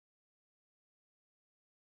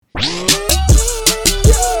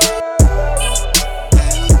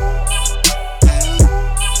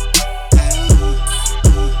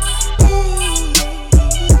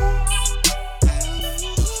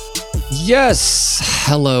Yes,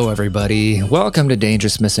 hello everybody. Welcome to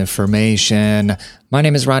Dangerous Misinformation. My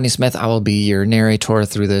name is Rodney Smith. I will be your narrator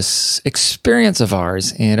through this experience of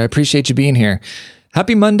ours, and I appreciate you being here.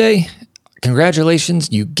 Happy Monday.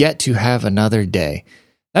 Congratulations, you get to have another day.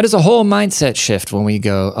 That is a whole mindset shift when we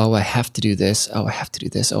go, oh, I have to do this. Oh, I have to do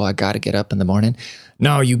this. Oh, I got to get up in the morning.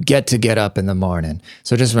 No, you get to get up in the morning.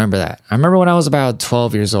 So just remember that. I remember when I was about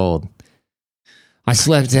 12 years old, I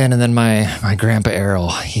slept in, and then my grandpa Errol,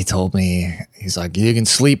 he told me, he's like, you can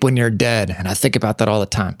sleep when you're dead. And I think about that all the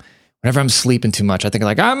time. Whenever I'm sleeping too much, I think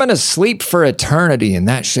like, I'm going to sleep for eternity. And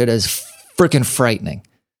that shit is freaking frightening.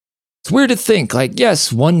 It's weird to think like,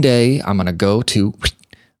 yes, one day I'm going to go to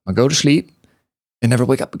sleep and never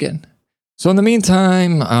wake up again. So in the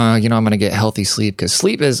meantime, I'm going to get healthy sleep because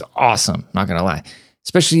sleep is awesome. Not going to lie.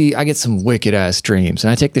 Especially I get some wicked ass dreams,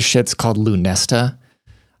 and I take this shit's called Lunesta.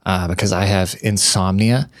 Because I have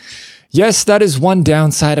insomnia. Yes, that is one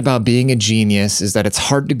downside about being a genius, is that it's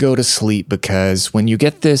hard to go to sleep because when you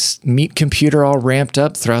get this meat computer all ramped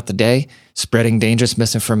up throughout the day, spreading dangerous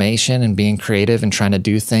misinformation and being creative and trying to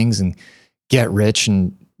do things and get rich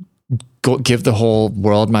and give the whole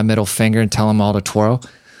world my middle finger and tell them all to twirl.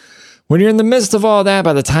 When you're in the midst of all that,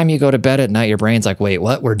 by the time you go to bed at night, your brain's like, wait,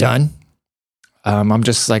 what? We're done? I'm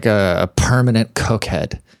just like a permanent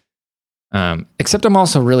cokehead. Except I'm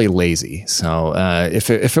also really lazy. So if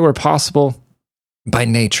it were possible, by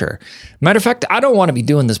nature. Matter of fact, I don't want to be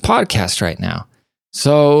doing this podcast right now.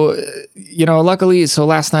 So, luckily,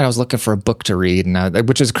 last night I was looking for a book to read, and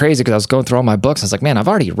which is crazy because I was going through all my books. I was like, man, I've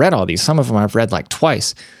already read all these. Some of them I've read like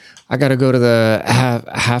twice. I got to go to the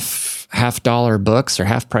half dollar books or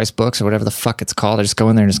half price books or whatever the fuck it's called. I just go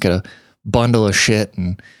in there and just get a bundle of shit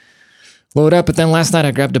and load up. But then last night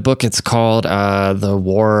I grabbed a book. It's called The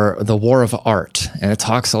War of Art. And it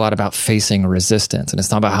talks a lot about facing resistance. And it's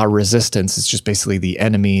not about how resistance is just basically the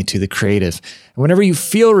enemy to the creative. And whenever you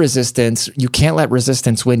feel resistance, you can't let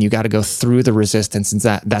resistance win. You got to go through the resistance. And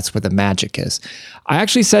that's where the magic is. I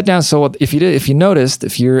actually sat down. So if you noticed,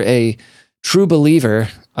 if you're a true believer,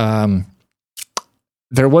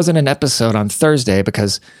 there wasn't an episode on Thursday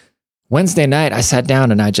because Wednesday night, I sat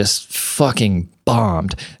down and I just fucking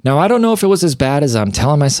bombed. Now, I don't know if it was as bad as I'm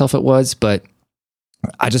telling myself it was, but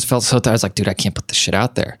I just felt so tired. I was like, dude, I can't put this shit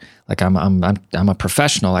out there. Like I'm a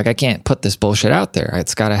professional. Like I can't put this bullshit out there.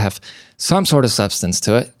 It's got to have some sort of substance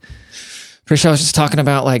to it. Pretty sure I was just talking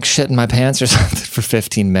about like shit in my pants or something for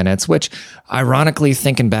 15 minutes, which ironically,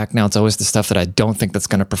 thinking back now, it's always the stuff that I don't think that's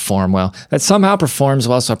going to perform well. That somehow performs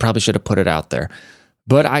well, so I probably should have put it out there.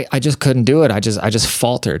 But I just couldn't do it. I just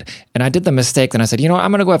faltered. And I did the mistake. Then I said, you know what?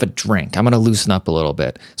 I'm going to go have a drink. I'm going to loosen up a little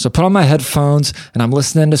bit. So I put on my headphones and I'm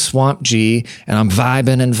listening to Swamp G and I'm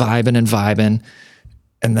vibing.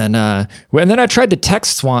 And then I tried to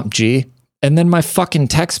text Swamp G, and then my fucking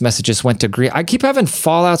text messages went to green. I keep having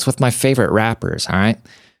fallouts with my favorite rappers. All right.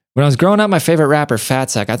 When I was growing up, my favorite rapper,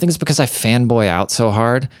 Fatsack, I think it's because I fanboy out so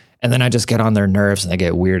hard. And then I just get on their nerves and they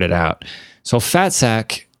get weirded out. So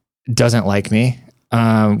Fatsack doesn't like me.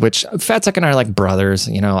 Which Fatsack and I are like brothers.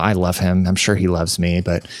 I love him. I'm sure he loves me,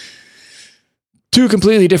 but two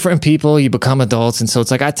completely different people. You become adults. And so it's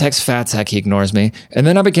like I text Fatsack, he ignores me. And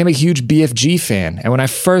then I became a huge BFG fan. And when I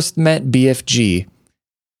first met BFG,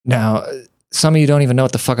 now some of you don't even know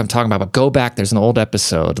what the fuck I'm talking about, but go back. There's an old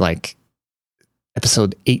episode, like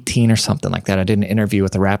episode 18 or something like that. I did an interview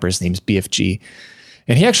with a rapper. His name's BFG.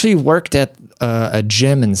 And he actually worked at a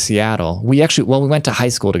gym in Seattle. We went to high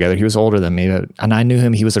school together. He was older than me, and I knew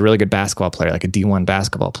him. He was a really good basketball player, like a D1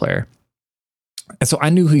 basketball player. And so I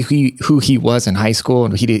knew who he was in high school,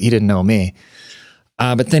 and he didn't know me.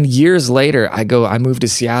 But then years later, I moved to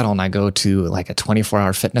Seattle, and I go to like a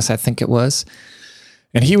 24-hour fitness, I think it was.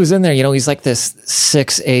 And he was in there, he's like this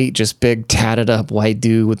 6'8", just big tatted up white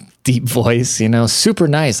dude with deep voice, super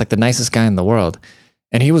nice, like the nicest guy in the world.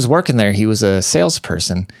 And he was working there. He was a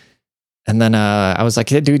salesperson. And then I was like,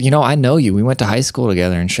 hey, dude, I know you. We went to high school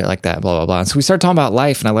together and shit like that, blah, blah, blah. And so we started talking about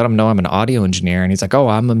life, and I let him know I'm an audio engineer. And he's like, oh,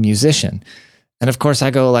 I'm a musician. And of course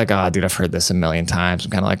I go like, oh, dude, I've heard this a million times.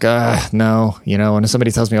 I'm kind of like, no. When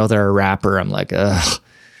somebody tells me, oh, they're a rapper, I'm like, ugh.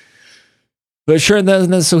 But sure,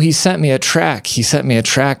 then so he sent me a track.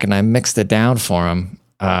 And I mixed it down for him.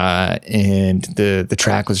 And the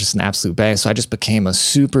track was just an absolute bang. So I just became a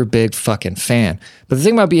super big fucking fan. But the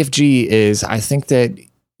thing about BFG is I think that,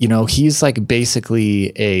 he's like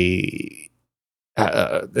basically he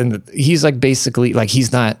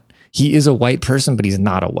is a white person, but he's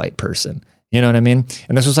not a white person. You know what I mean?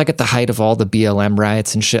 And this was like at the height of all the BLM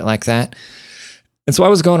riots and shit like that. And so I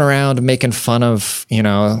was going around making fun of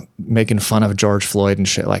George Floyd and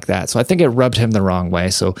shit like that. So I think it rubbed him the wrong way.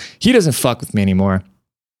 So he doesn't fuck with me anymore.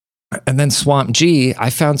 And then Swamp G, I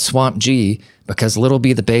found Swamp G because Little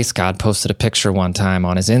B the Bass God posted a picture one time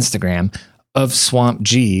on his Instagram of Swamp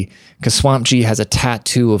G, because Swamp G has a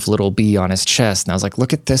tattoo of Little B on his chest. And I was like,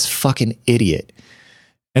 look at this fucking idiot.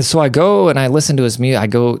 And so I go and I listen to his music. I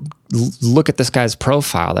go look at this guy's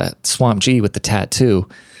profile, that Swamp G with the tattoo.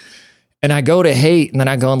 And I go to hate, and then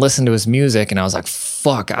I go and listen to his music, and I was like,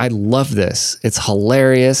 fuck, I love this. It's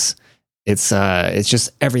hilarious. It's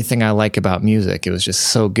just everything I like about music. It was just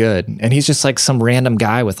so good. And he's just like some random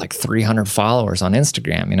guy with like 300 followers on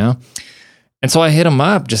Instagram, you know? And so I hit him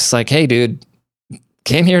up just like, hey, dude,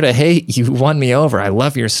 came here to hate. You won me over. I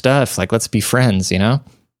love your stuff. Like, let's be friends, you know?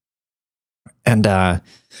 And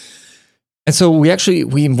so we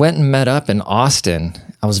went and met up in Austin.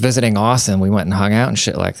 I was visiting Austin. We went and hung out and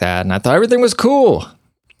shit like that. And I thought everything was cool.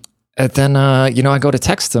 And then, I go to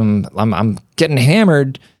text him. I'm getting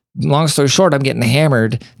hammered. Long story short, I'm getting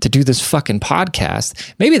hammered to do this fucking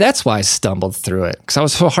podcast. Maybe that's why I stumbled through it, because I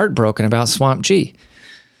was so heartbroken about Swamp G.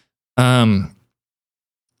 Oh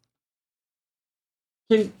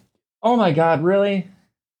my God, really?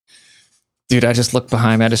 Dude, I just look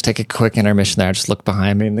behind me. I just take a quick intermission there. I just look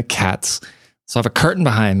behind me and the cats. So I have a curtain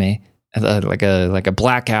behind me, like a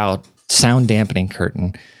blackout sound dampening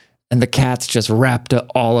curtain, and the cat's just wrapped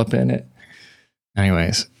all up in it.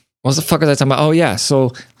 Anyways, what the fuck was I talking about? Oh yeah,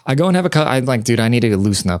 so I go and have I'm like, dude, I need to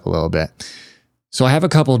loosen up a little bit. So I have a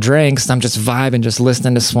couple drinks. I'm just vibing, just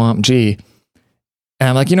listening to Swamp G, and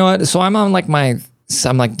I'm like, you know what? So I'm on like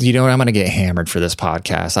I'm like, you know what? I'm gonna get hammered for this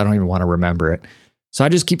podcast. I don't even want to remember it. So I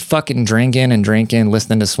just keep fucking drinking,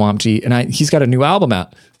 listening to Swamp G, and he's got a new album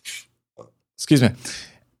out. Excuse me.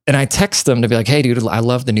 And I text him to be like, hey, dude, I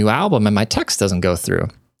love the new album, and my text doesn't go through.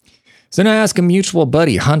 So then I ask a mutual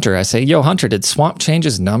buddy, Hunter. I say, yo, Hunter, did Swamp change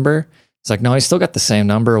his number? It's like, no, he's still got the same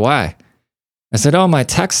number. Why? I said, oh, my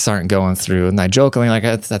texts aren't going through. And I jokingly, like,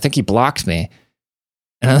 I think he blocked me.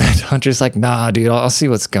 And then Hunter's like, nah, dude, I'll see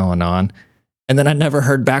what's going on. And then I never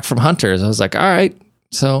heard back from Hunter. So I was like, all right.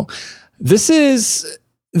 So this is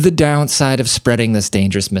the downside of spreading this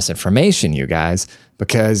dangerous misinformation, you guys,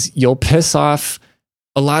 because you'll piss off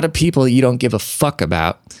a lot of people you don't give a fuck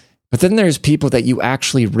about. But then there's people that you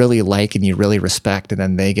actually really like and you really respect, and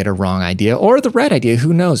then they get a wrong idea or the right idea.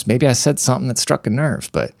 Who knows? Maybe I said something that struck a nerve,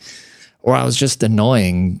 or I was just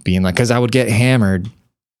annoying being like, because I would get hammered.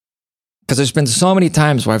 Because there's been so many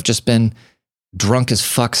times where I've just been drunk as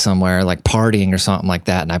fuck somewhere, like partying or something like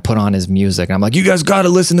that, and I put on his music, and I'm like, you guys got to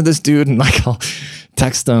listen to this dude, and like I'll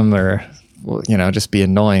text them or, just be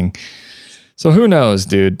annoying. So who knows,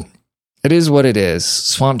 dude? It is what it is.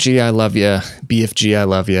 Swamp G, I love you. BFG, I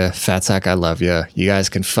love you. Fat Sack, I love you. You guys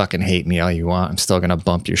can fucking hate me all you want. I'm still going to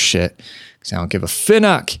bump your shit because I don't give a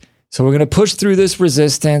finnuck. So we're going to push through this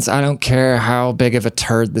resistance. I don't care how big of a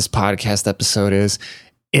turd this podcast episode is.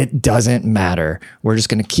 It doesn't matter. We're just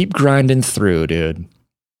going to keep grinding through, dude.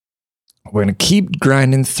 We're going to keep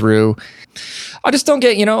grinding through. I just don't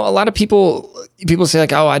get, a lot of people say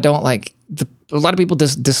like, oh, I don't like a lot of people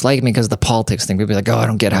dislike me because of the politics thing. People be like, oh, I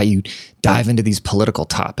don't get how you dive into these political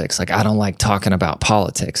topics. Like, I don't like talking about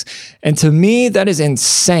politics. And to me, that is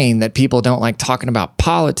insane that people don't like talking about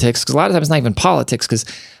politics, because a lot of times it's not even politics, because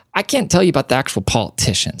I can't tell you about the actual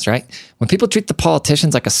politicians, right? When people treat the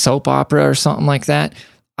politicians like a soap opera or something like that,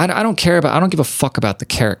 I don't give a fuck about the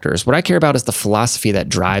characters. What I care about is the philosophy that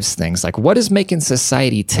drives things. Like, what is making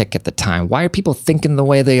society tick at the time? Why are people thinking the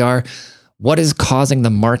way they are? What is causing the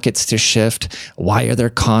markets to shift? Why are there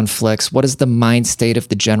conflicts? What is the mind state of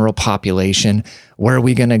the general population? Where are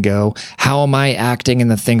we going to go? How am I acting in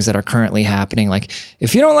the things that are currently happening? Like,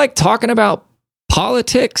 if you don't like talking about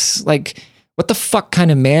politics, like, what the fuck kind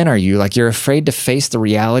of man are you? Like, you're afraid to face the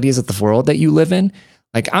realities of the world that you live in?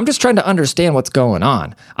 Like, I'm just trying to understand what's going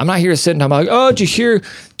on. I'm not here sitting, I'm like, oh, did you hear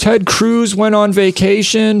Ted Cruz went on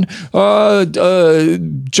vacation? Joe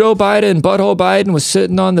Biden, Butthole Biden, was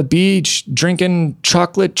sitting on the beach drinking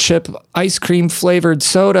chocolate chip ice cream flavored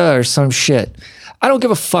soda or some shit. I don't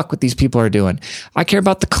give a fuck what these people are doing. I care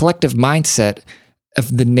about the collective mindset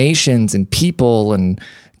of the nations and people and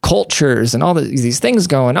cultures and all these things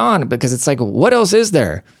going on, because it's like, what else is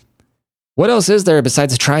there? What else is there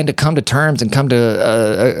besides trying to come to terms and come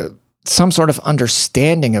to some sort of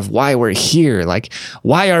understanding of why we're here? Like,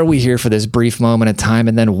 why are we here for this brief moment of time?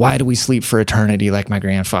 And then why do we sleep for eternity, like my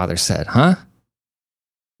grandfather said, huh?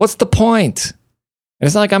 What's the point? And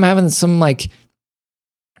it's not like I'm having some like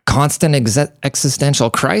constant existential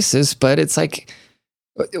crisis, but it's like,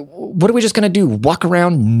 What are we just going to do? Walk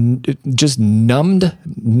around just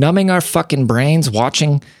numbing our fucking brains,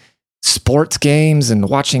 watching sports games and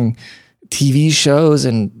watching TV shows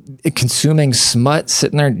and consuming smut,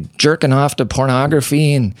 sitting there jerking off to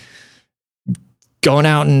pornography and going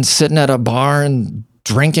out and sitting at a bar and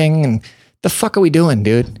drinking. And the fuck are we doing,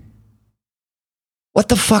 dude? What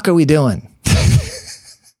the fuck are we doing?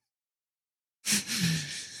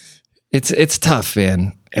 It's tough,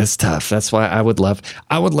 man. It's tough. That's why I would love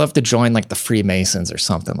to join like the Freemasons or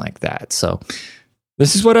something like that. So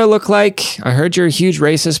this is what I look like. I heard you're a huge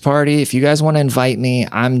racist party. If you guys want to invite me,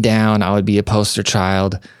 I'm down. I would be a poster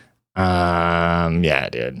child. Yeah,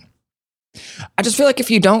 dude. I just feel like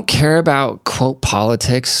if you don't care about quote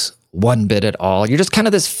politics one bit at all, you're just kind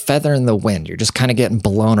of this feather in the wind. You're just kind of getting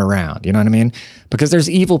blown around. You know what I mean? Because there's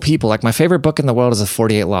evil people. Like my favorite book in the world is The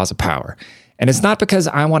 48 Laws of Power. And it's not because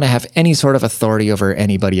I want to have any sort of authority over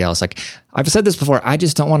anybody else. Like I've said this before, I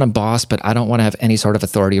just don't want a boss, but I don't want to have any sort of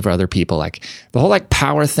authority over other people. Like the whole like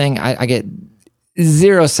power thing, I get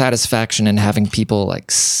zero satisfaction in having people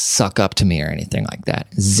like suck up to me or anything like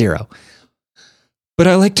that. Zero. But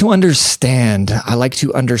I like to understand. I like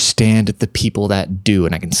to understand the people that do,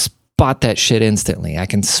 and I can spot that shit instantly. I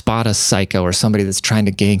can spot a psycho or somebody that's trying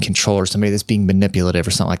to gain control or somebody that's being manipulative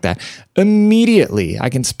or something like that immediately. I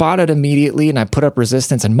can spot it immediately, and I put up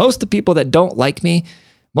resistance. And most of the people that don't like me,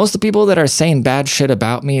 most of the people that are saying bad shit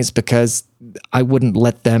about me is because I wouldn't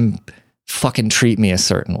let them fucking treat me a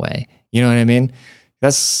certain way. You know what I mean?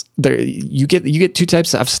 That's there. You get two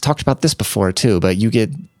types. I've talked about this before too, but you get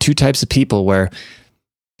two types of people where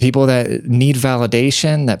people that need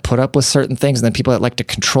validation, that put up with certain things, and then people that like to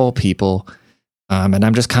control people. And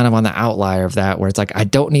I'm just kind of on the outlier of that, where it's like, I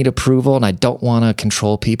don't need approval and I don't want to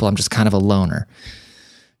control people. I'm just kind of a loner.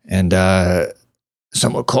 And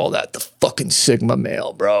some would call that the fucking Sigma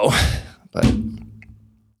male, bro. But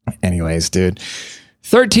anyways, dude,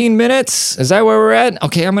 13 minutes. Is that where we're at?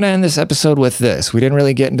 Okay, I'm going to end this episode with this. We didn't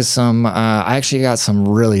really get into some, I actually got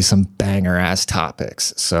some banger ass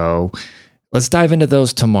topics. So let's dive into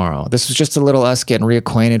those tomorrow. This was just a little us getting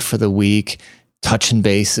reacquainted for the week, touching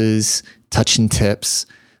bases, touching tips.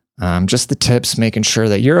 Just the tips, making sure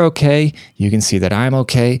that you're okay. You can see that I'm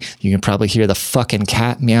okay. You can probably hear the fucking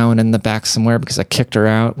cat meowing in the back somewhere because I kicked her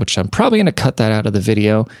out, which I'm probably going to cut that out of the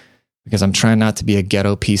video because I'm trying not to be a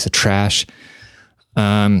ghetto piece of trash.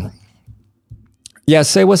 Yeah,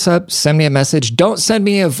 say what's up. Send me a message. Don't send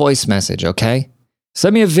me a voice message, okay?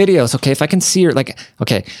 Send me a video. It's okay if I can see her. Like,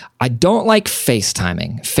 okay, I don't like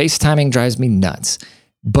FaceTiming. FaceTiming drives me nuts.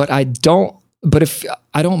 But if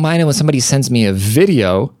I don't mind it when somebody sends me a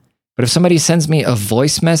video, but if somebody sends me a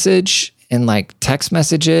voice message in like text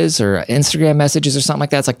messages or Instagram messages or something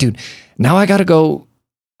like that, it's like, dude, now I got to go.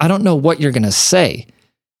 I don't know what you're going to say.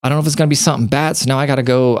 I don't know if it's going to be something bad. So now I got to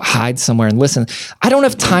go hide somewhere and listen. I don't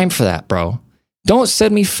have time for that, bro. Don't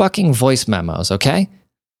send me fucking voice memos, okay?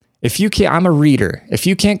 If you can't, I'm a reader. If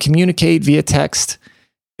you can't communicate via text,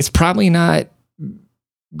 it's probably not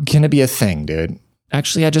going to be a thing, dude.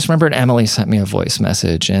 Actually, I just remembered Emily sent me a voice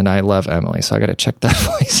message, and I love Emily, so I got to check that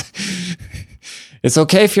voice. It's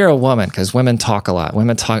okay if you're a woman, because women talk a lot.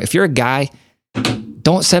 Women talk. If you're a guy,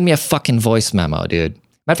 don't send me a fucking voice memo, dude.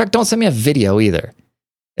 Matter of fact, don't send me a video either.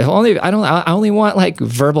 I only want like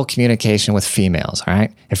verbal communication with females, all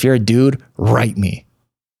right? If you're a dude, write me,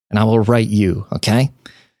 and I will write you, okay?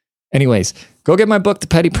 Anyways, go get my book, The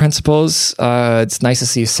Petty Principles. It's nice to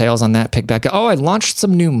see sales on that pick back up. Oh, I launched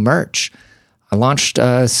some new merch. So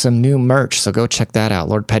go check that out,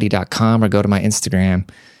 lordpetty.com, or go to my Instagram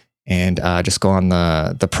and just go on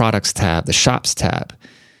the products tab, the shops tab.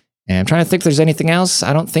 And I'm trying to think if there's anything else.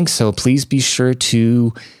 I don't think so. Please be sure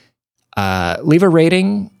to leave a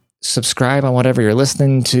rating, subscribe on whatever you're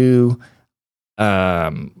listening to.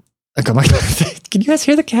 Can you guys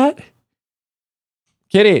hear the cat?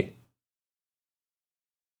 Kitty.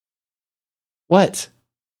 What?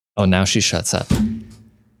 Oh, now she shuts up.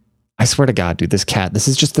 I swear to God, dude, this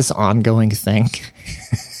is just this ongoing thing.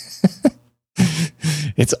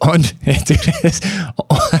 It's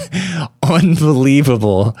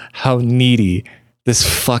unbelievable how needy this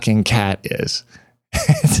fucking cat is.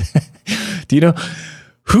 Do you know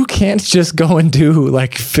who can't just go and do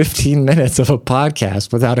like 15 minutes of a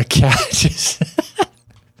podcast without a cat?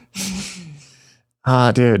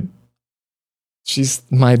 Dude. She's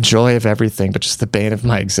my joy of everything, but just the bane of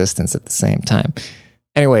my existence at the same time.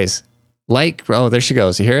 Anyways, oh, there she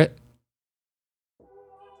goes. You hear it?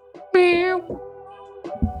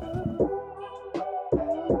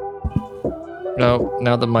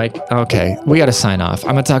 No, the mic. Okay, we got to sign off.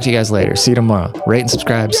 I'm going to talk to you guys later. See you tomorrow. Rate and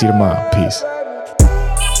subscribe. See you tomorrow. Peace.